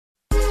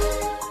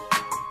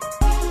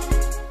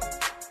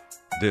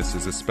This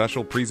is a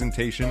special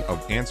presentation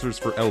of Answers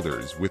for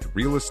Elders with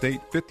Real Estate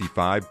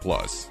 55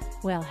 Plus.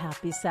 Well,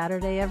 happy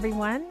Saturday,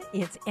 everyone.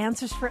 It's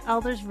Answers for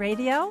Elders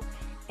Radio,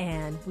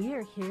 and we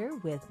are here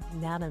with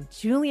Madam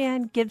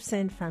Julianne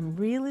Gibson from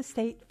Real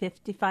Estate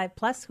 55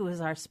 Plus, who is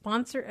our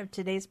sponsor of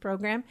today's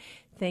program.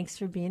 Thanks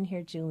for being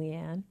here,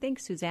 Julianne.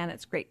 Thanks, Suzanne.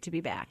 It's great to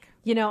be back.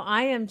 You know,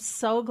 I am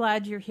so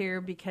glad you're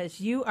here because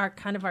you are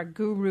kind of our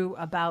guru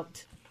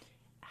about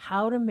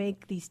how to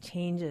make these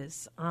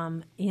changes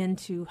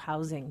into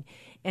housing.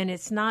 And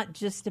it's not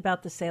just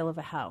about the sale of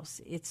a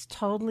house. It's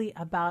totally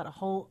about a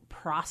whole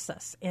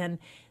process. And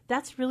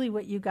that's really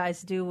what you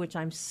guys do, which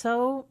I'm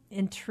so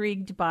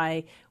intrigued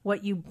by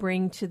what you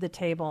bring to the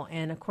table.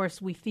 And of course,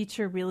 we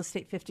feature Real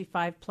Estate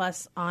 55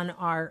 Plus on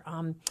our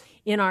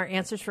in our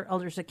Answers for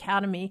Elders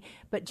Academy.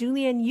 But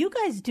Julianne, you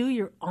guys do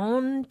your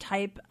own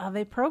type of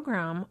a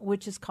program,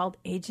 which is called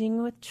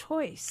Aging with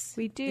Choice.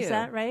 We do. Is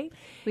that right?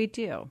 We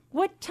do.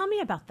 Tell me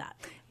about that.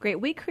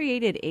 Great. We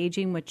created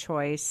Aging with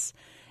Choice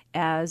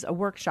as a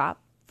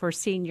workshop for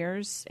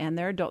seniors and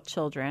their adult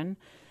children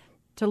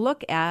to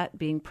look at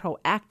being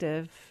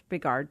proactive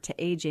regard to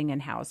aging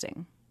and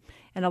housing.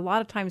 And a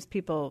lot of times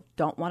people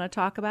don't want to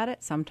talk about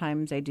it.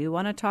 Sometimes they do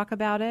want to talk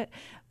about it.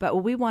 But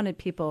what we wanted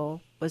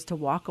people was to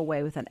walk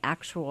away with an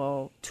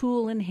actual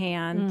tool in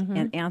hand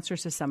and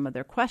answers to some of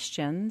their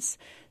questions,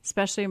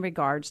 especially in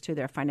regards to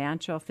their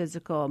financial,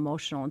 physical,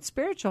 emotional, and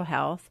spiritual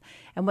health,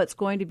 and what's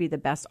going to be the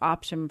best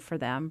option for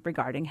them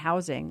regarding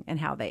housing and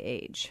how they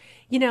age.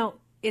 You know,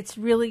 it's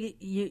really,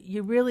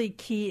 you really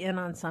key in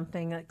on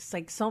something. It's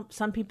like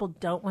some people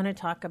don't want to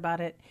talk about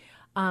it.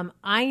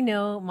 I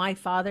know my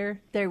father,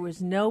 there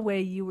was no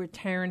way you were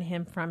tearing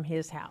him from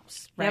his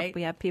house, right? Yep,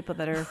 we have people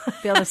that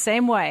feel the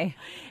same way.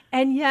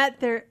 And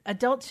yet their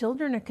adult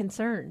children are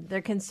concerned.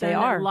 They're concerned They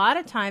are. a lot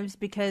of times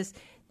because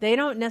they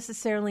don't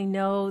necessarily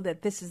know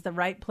that this is the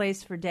right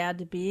place for dad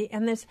to be.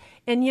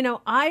 And you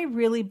know, I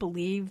really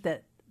believe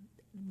that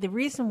the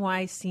reason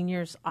why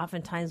seniors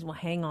oftentimes will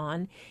hang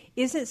on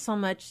isn't so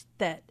much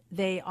that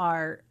they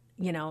are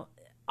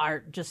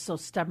just so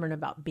stubborn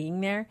about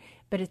being there,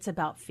 but it's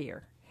about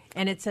fear.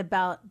 And it's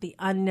about the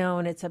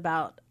unknown. It's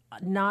about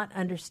not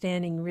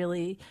understanding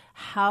really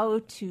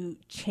how to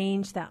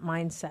change that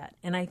mindset.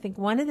 And I think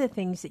one of the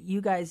things that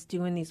you guys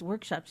do in these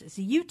workshops is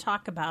you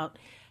talk about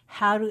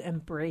how to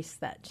embrace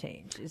that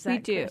change. Is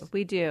that correct?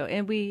 We do.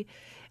 And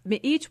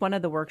each one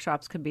of the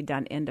workshops could be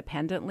done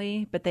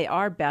independently, but they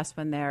are best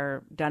when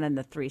they're done in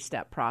the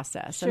 3-step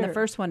process. Sure. And the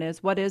first one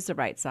is, what is the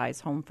right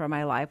size home for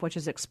my life, which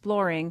is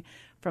exploring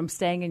from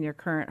staying in your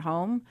current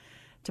home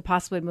to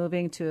possibly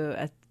moving to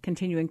a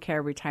continuing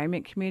care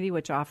retirement community,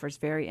 which offers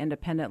very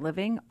independent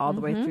living all the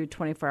way through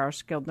 24-hour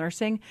skilled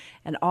nursing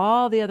and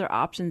all the other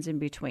options in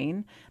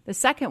between. The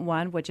second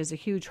one, which is a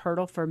huge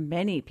hurdle for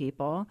many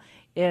people,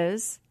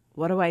 is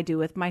what do I do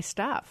with my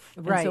stuff?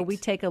 Right. And so we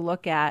take a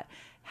look at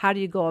how do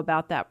you go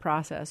about that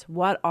process?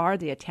 What are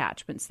the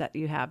attachments that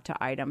you have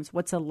to items?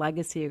 What's a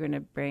legacy you're going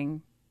to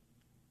bring,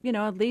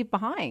 leave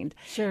behind?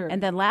 Sure.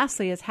 And then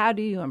lastly is how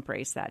do you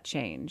embrace that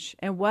change?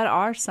 And what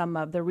are some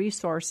of the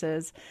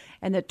resources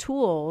and the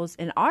tools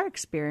in our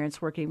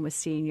experience working with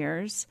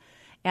seniors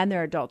and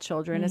their adult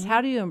children is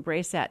how do you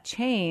embrace that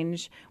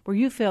change where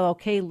you feel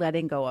okay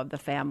letting go of the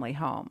family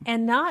home?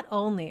 And not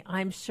only,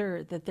 I'm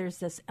sure that there's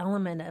this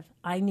element of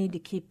I need to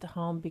keep the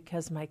home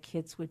because my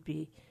kids would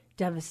be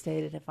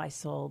devastated if I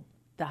sold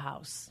the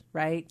house,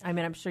 right? I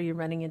mean, I'm sure you're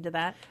running into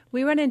that.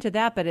 We run into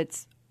that, but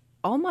it's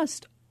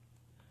almost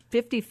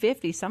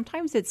 50-50.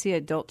 Sometimes it's the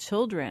adult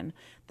children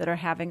that are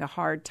having a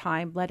hard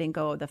time letting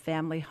go of the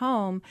family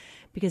home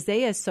because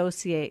they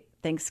associate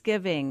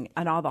Thanksgiving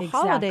and all the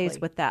holidays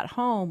with that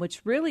home,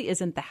 which really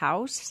isn't the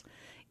house.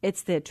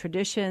 It's the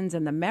traditions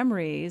and the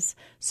memories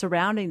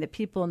surrounding the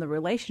people and the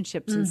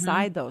relationships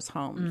inside those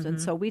homes.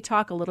 And so we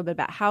talk a little bit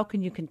about how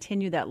can you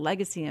continue that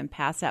legacy and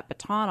pass that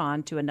baton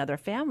on to another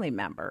family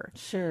member.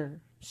 Sure.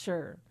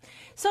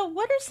 So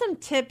what are some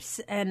tips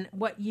and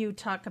what you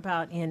talk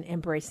about in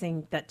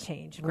embracing that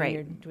change?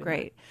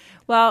 Great.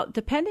 Well,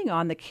 depending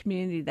on the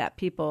community that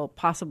people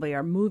possibly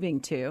are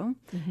moving to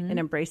and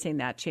embracing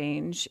that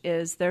change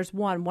there's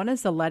one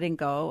is the letting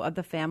go of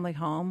the family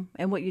home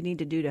and what you need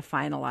to do to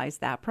finalize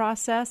that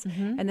process.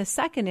 And the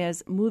second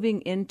is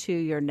moving into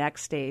your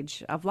next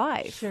stage of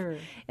life. Sure.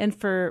 And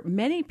for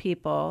many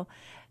people,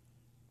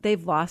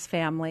 they've lost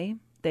family.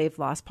 They've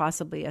lost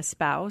possibly a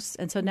spouse.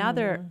 And so now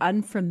they're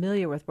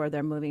unfamiliar with where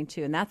they're moving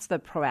to. And that's the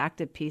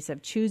proactive piece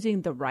of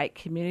choosing the right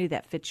community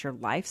that fits your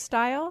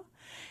lifestyle.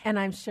 And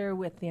I'm sure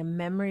with the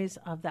memories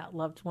of that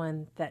loved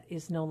one that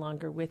is no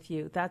longer with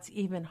you, that's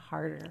even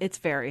harder. It's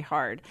very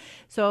hard.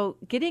 So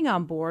getting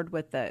on board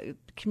with the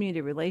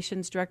community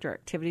relations director,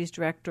 activities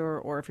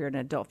director, or if you're an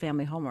adult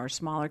family home or a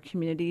smaller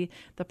community,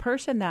 the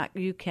person that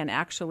you can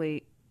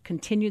actually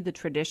continue the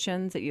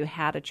traditions that you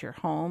had at your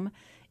home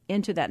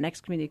into that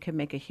next community can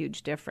make a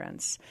huge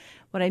difference.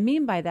 What I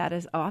mean by that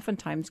is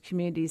oftentimes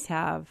communities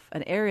have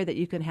an area that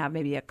you can have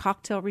maybe a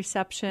cocktail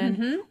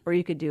reception, or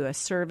you could do a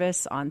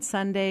service on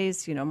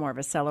Sundays, more of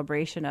a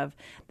celebration of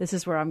this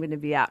is where I'm going to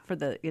be at for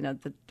the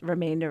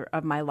remainder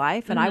of my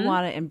life. And I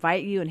want to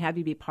invite you and have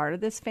you be part of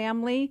this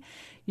family.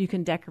 You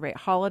can decorate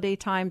holiday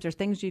times. There's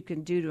things you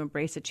can do to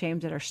embrace a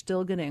change that are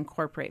still going to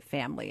incorporate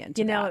family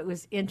into that. It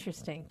was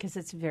interesting because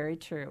it's very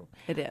true.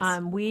 It is.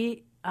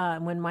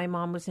 When my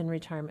mom was in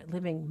retirement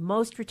living,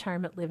 most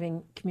retirement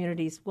living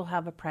communities will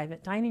have a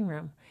private dining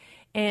room.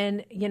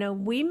 And,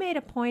 we made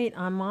a point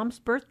on Mom's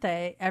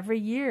birthday every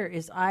year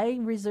is I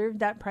reserved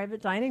that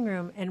private dining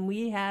room, and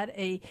we had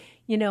a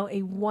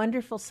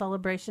wonderful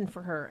celebration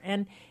for her.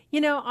 And,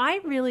 I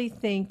really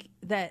think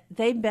that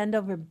they bend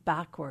over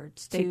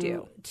backwards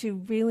to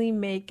really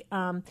make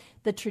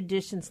the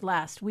traditions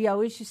last. We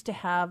always used to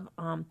have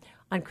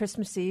on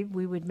Christmas Eve,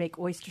 we would make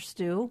oyster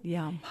stew.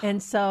 Yum.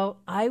 And so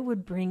I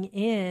would bring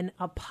in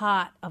a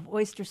pot of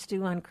oyster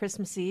stew on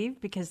Christmas Eve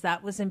because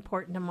that was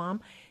important to Mom.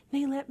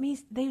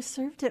 They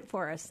served it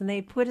for us, and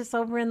they put us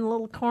over in the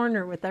little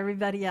corner with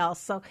everybody else.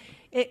 So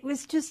it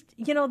was just,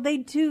 they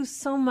do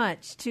so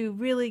much to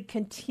really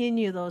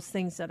continue those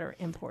things that are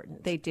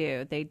important. They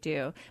do.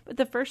 But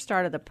the first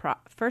part of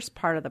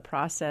the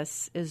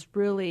process is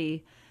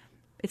really,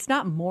 it's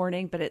not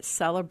mourning, but it's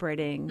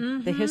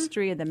celebrating the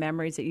history and the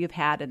memories that you've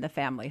had in the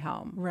family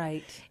home.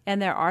 Right.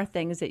 And there are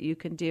things that you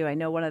can do. I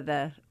know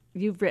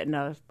you've written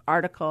an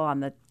article on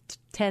the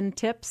 10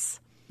 tips.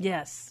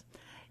 Yes.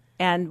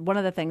 And one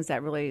of the things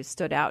that really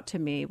stood out to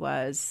me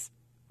was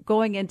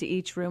going into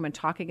each room and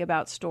talking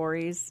about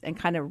stories and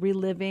kind of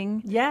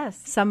reliving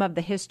some of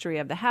the history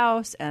of the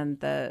house and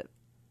the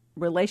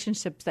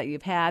relationships that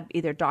you've had,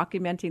 either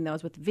documenting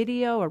those with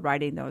video or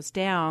writing those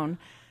down.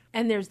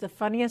 And there's the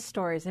funniest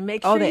stories. And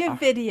make sure you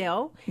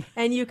video,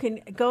 and you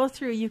can go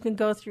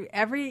through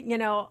every,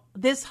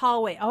 this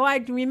hallway. Oh,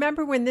 I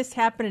remember when this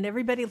happened, and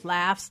everybody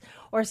laughs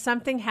or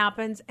something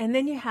happens. And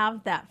then you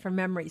have that for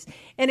memories.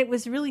 And it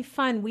was really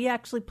fun. We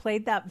actually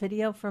played that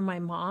video for my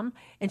mom,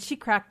 and she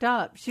cracked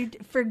up.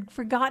 She'd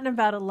forgotten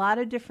about a lot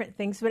of different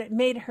things, but it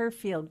made her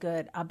feel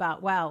good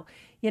about, wow,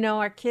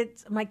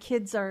 my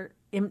kids are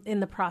in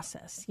the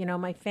process.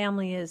 My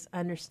family is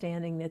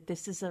understanding that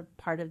this is a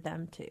part of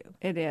them too.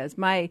 It is.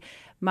 My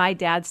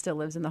dad still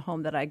lives in the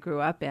home that I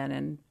grew up in,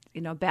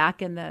 and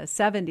back in the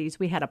 70s,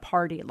 we had a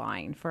party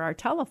line for our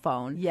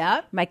telephone.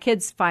 Yep. My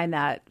kids find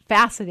that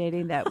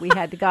fascinating that we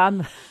had to go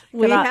on.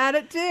 We had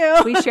it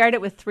too. We shared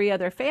it with 3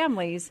 other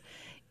families,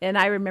 and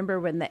I remember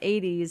when the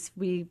 80s,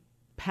 we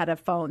had a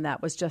phone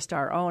that was just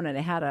our own, and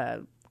it had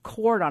a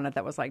cord on it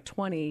that was like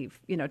 20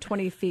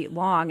 feet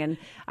long, and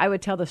I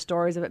would tell the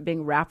stories of it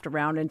being wrapped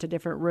around into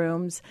different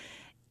rooms.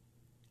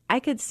 I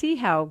could see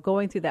how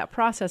going through that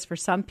process for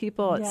some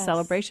people it's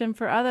celebration,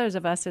 for others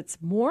of us it's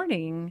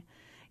mourning.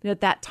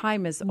 That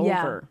time is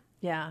over.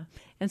 Yeah.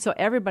 And so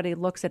everybody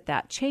looks at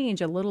that change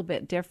a little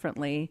bit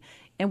differently,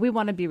 and we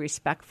want to be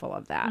respectful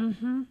of that.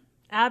 Mm-hmm.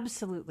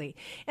 Absolutely.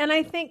 And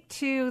I think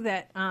too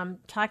that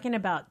talking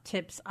about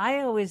tips,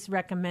 I always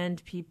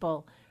recommend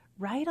people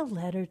write a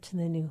letter to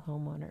the new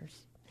homeowners.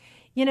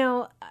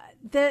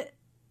 The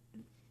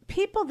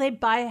people, they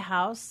buy a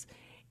house,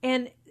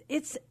 and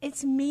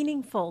it's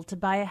meaningful to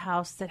buy a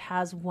house that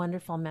has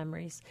wonderful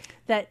memories,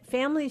 that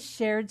families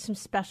shared some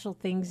special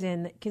things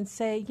in, that can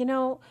say,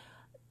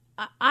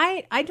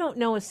 I don't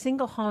know a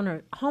single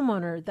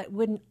homeowner that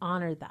wouldn't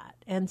honor that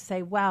and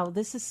say, wow,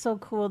 this is so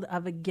cool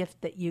of a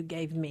gift that you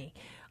gave me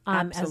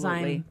as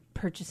I'm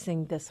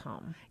purchasing this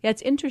home. Yeah,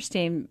 it's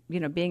interesting,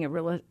 being a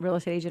real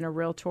estate agent or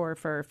realtor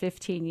for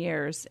 15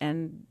 years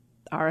and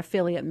our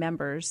affiliate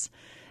members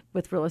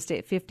with Real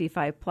Estate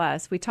 55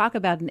 Plus, we talk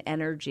about an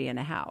energy in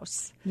a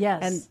house.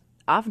 Yes. And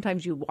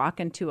oftentimes you walk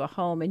into a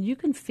home and you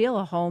can feel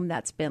a home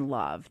that's been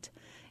loved.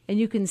 And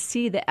you can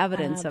see the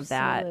evidence of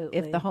that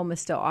if the home is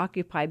still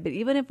occupied. But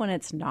even when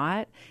it's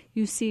not,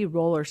 you see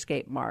roller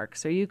skate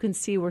marks, or you can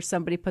see where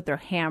somebody put their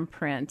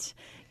handprint,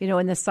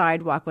 in the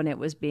sidewalk when it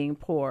was being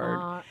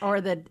poured. Or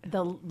the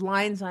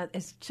lines on,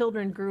 as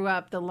children grew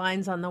up, the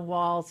lines on the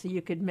wall so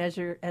you could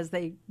measure as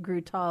they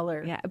grew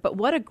taller. Yeah, but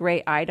what a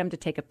great item to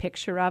take a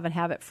picture of and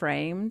have it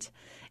framed,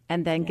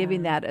 and then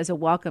giving that as a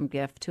welcome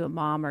gift to a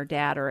mom or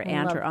dad or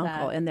aunt or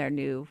uncle in their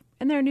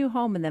new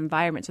home and the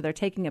environment. So they're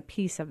taking a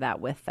piece of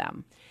that with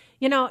them.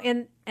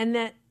 And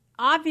that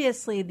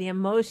obviously the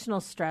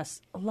emotional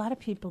stress, a lot of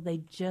people,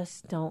 they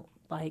just don't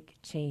like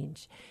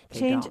change.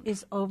 Change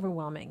is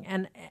overwhelming.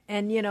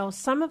 And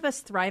some of us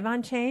thrive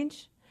on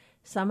change.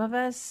 Some of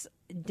us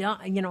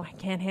don't,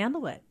 can't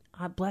handle it.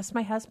 Bless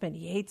my husband.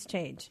 He hates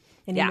change.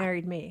 And he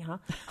married me, huh?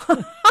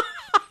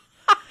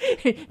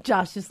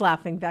 Josh is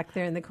laughing back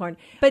there in the corner.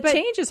 But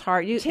change is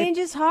hard. Change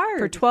is hard.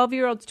 For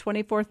 12-year-olds,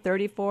 24,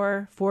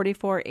 34,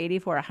 44,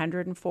 84,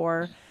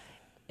 104,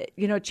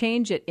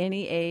 change at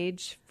any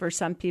age for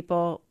some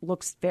people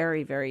looks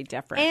very, very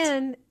different.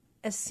 And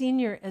a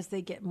senior, as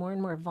they get more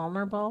and more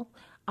vulnerable,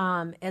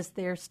 as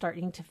they're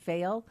starting to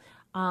fail,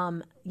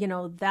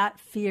 that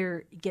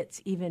fear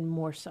gets even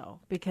more so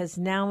because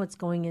now it's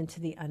going into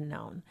the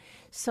unknown.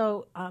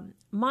 So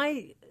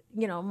my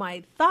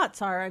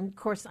thoughts are, of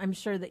course, I'm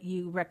sure that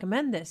you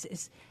recommend this,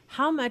 is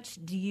how much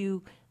do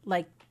you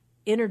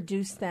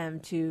introduce them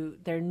to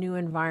their new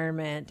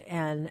environment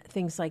and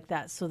things like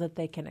that so that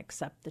they can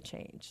accept the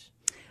change?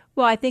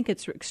 Well, I think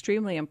it's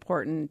extremely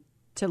important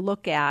to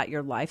look at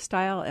your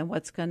lifestyle and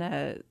what's going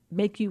to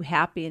make you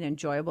happy and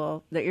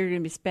enjoyable, that you're going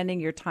to be spending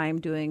your time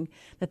doing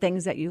the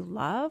things that you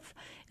love.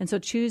 And so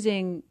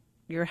choosing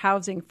your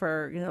housing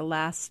for the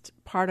last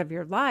part of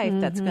your life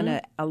that's going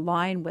to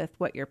align with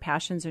what your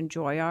passions and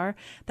joy are,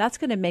 that's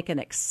going to make an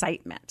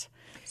excitement.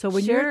 So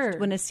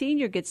when a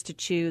senior gets to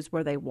choose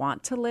where they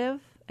want to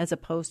live as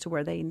opposed to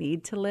where they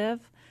need to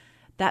live,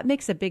 that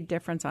makes a big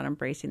difference on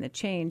embracing the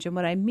change. And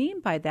what I mean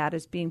by that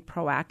is being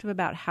proactive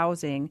about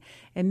housing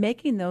and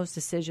making those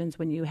decisions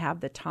when you have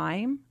the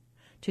time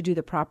to do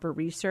the proper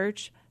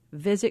research,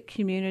 visit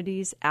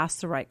communities,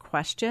 ask the right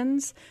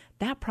questions.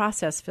 That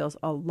process feels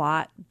a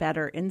lot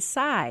better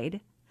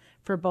inside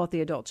for both the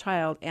adult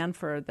child and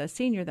for the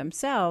senior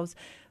themselves,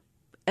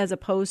 as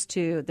opposed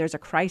to there's a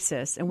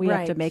crisis and we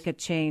have to make a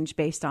change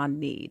based on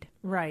need.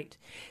 Right.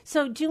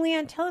 So,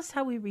 Julianne, tell us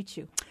how we reach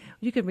you.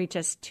 You can reach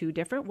us two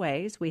different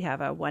ways. We have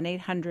a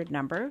 1-800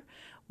 number,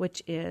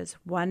 which is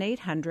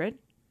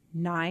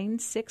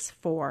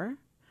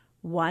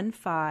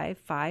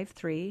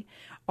 1-800-964-1553,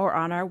 or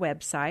on our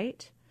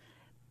website,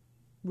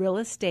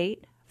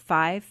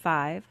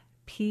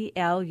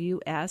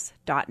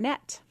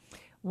 realestate55plus.net.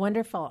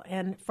 Wonderful.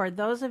 And for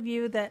those of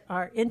you that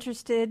are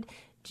interested,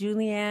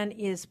 Julianne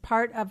is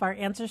part of our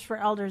Answers for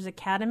Elders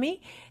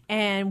Academy,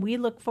 and we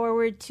look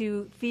forward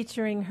to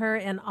featuring her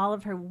and all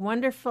of her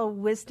wonderful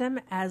wisdom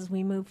as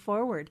we move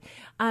forward.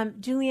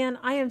 Julianne,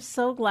 I am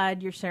so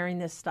glad you're sharing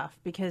this stuff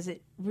because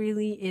it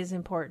really is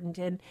important,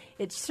 and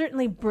it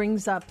certainly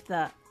brings up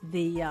the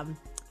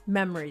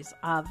memories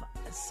of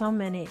so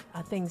many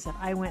things that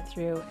I went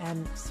through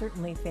and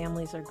certainly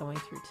families are going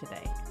through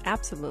today.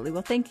 Absolutely.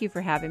 Well, thank you for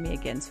having me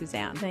again,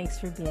 Suzanne. Thanks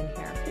for being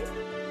here.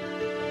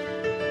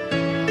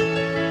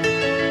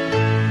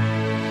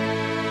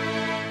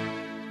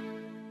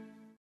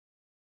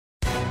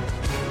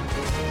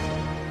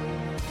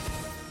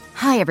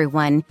 Hi,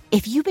 everyone.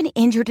 If you've been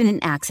injured in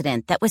an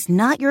accident that was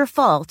not your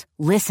fault,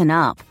 listen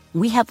up.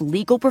 We have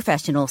legal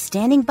professionals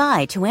standing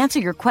by to answer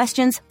your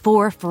questions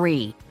for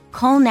free.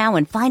 Call now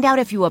and find out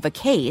if you have a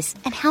case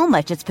and how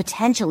much it's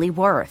potentially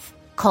worth.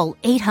 Call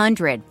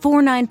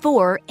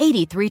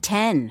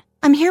 800-494-8310.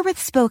 I'm here with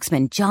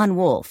spokesman John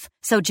Wolf.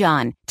 So,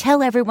 John,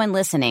 tell everyone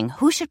listening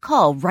who should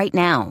call right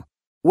now.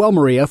 Well,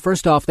 Maria,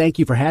 first off, thank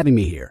you for having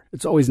me here.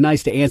 It's always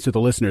nice to answer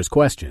the listeners'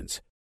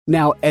 questions.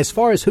 Now, as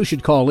far as who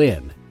should call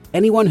in,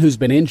 anyone who's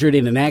been injured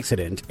in an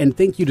accident and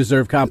think you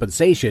deserve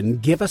compensation,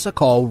 give us a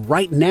call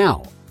right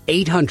now.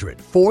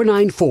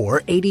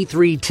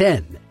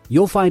 800-494-8310.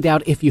 You'll find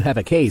out if you have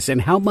a case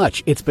and how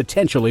much it's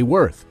potentially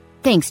worth.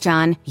 Thanks,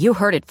 John. You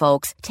heard it,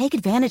 folks. Take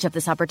advantage of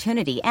this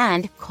opportunity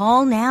and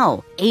call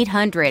now.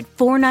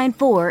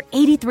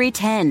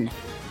 800-494-8310.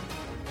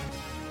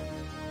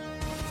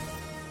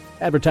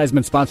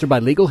 Advertisement sponsored by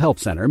Legal Help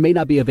Center, may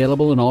not be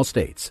available in all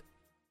states.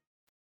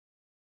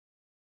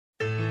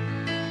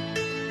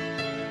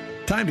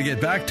 Time to get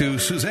back to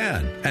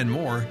Suzanne and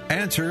more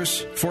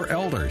Answers for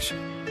Elders.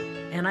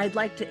 And I'd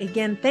like to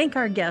again thank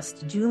our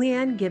guest,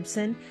 Julianne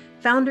Gibson,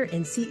 founder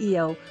and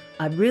CEO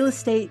of Real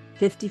Estate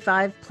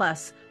 55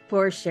 Plus,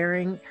 for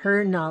sharing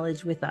her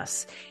knowledge with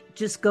us.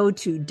 Just go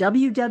to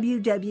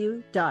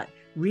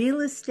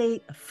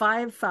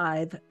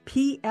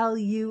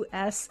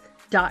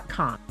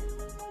www.realestate55plus.com.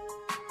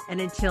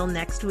 And until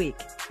next week,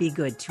 be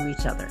good to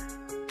each other.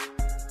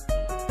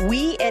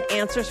 We at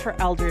Answers for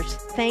Elders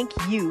thank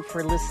you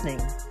for listening.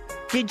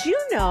 Did you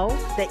know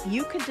that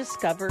you can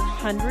discover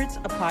hundreds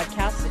of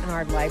podcasts in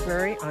our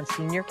library on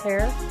senior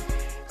care?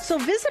 So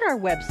visit our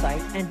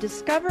website and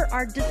discover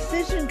our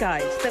decision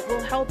guides that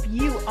will help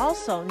you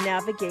also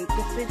navigate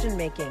decision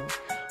making.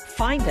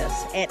 Find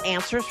us at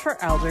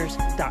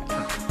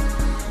answersforelders.com.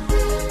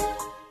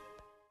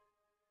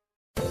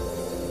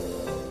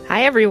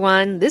 Hi,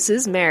 everyone. This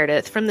is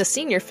Meredith from the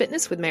Senior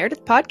Fitness with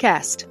Meredith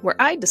podcast, where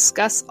I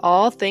discuss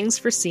all things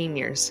for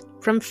seniors,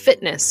 from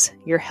fitness,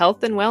 your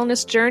health and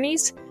wellness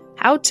journeys,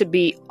 how to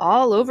be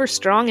all over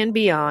strong and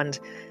beyond.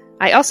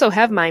 I also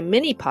have my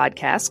mini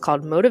podcast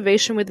called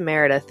Motivation with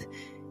Meredith.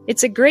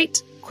 It's a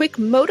great, quick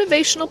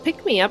motivational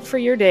pick-me-up for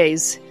your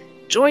days.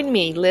 Join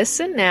me,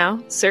 listen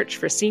now, search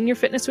for Senior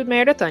Fitness with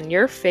Meredith on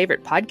your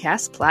favorite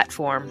podcast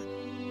platform.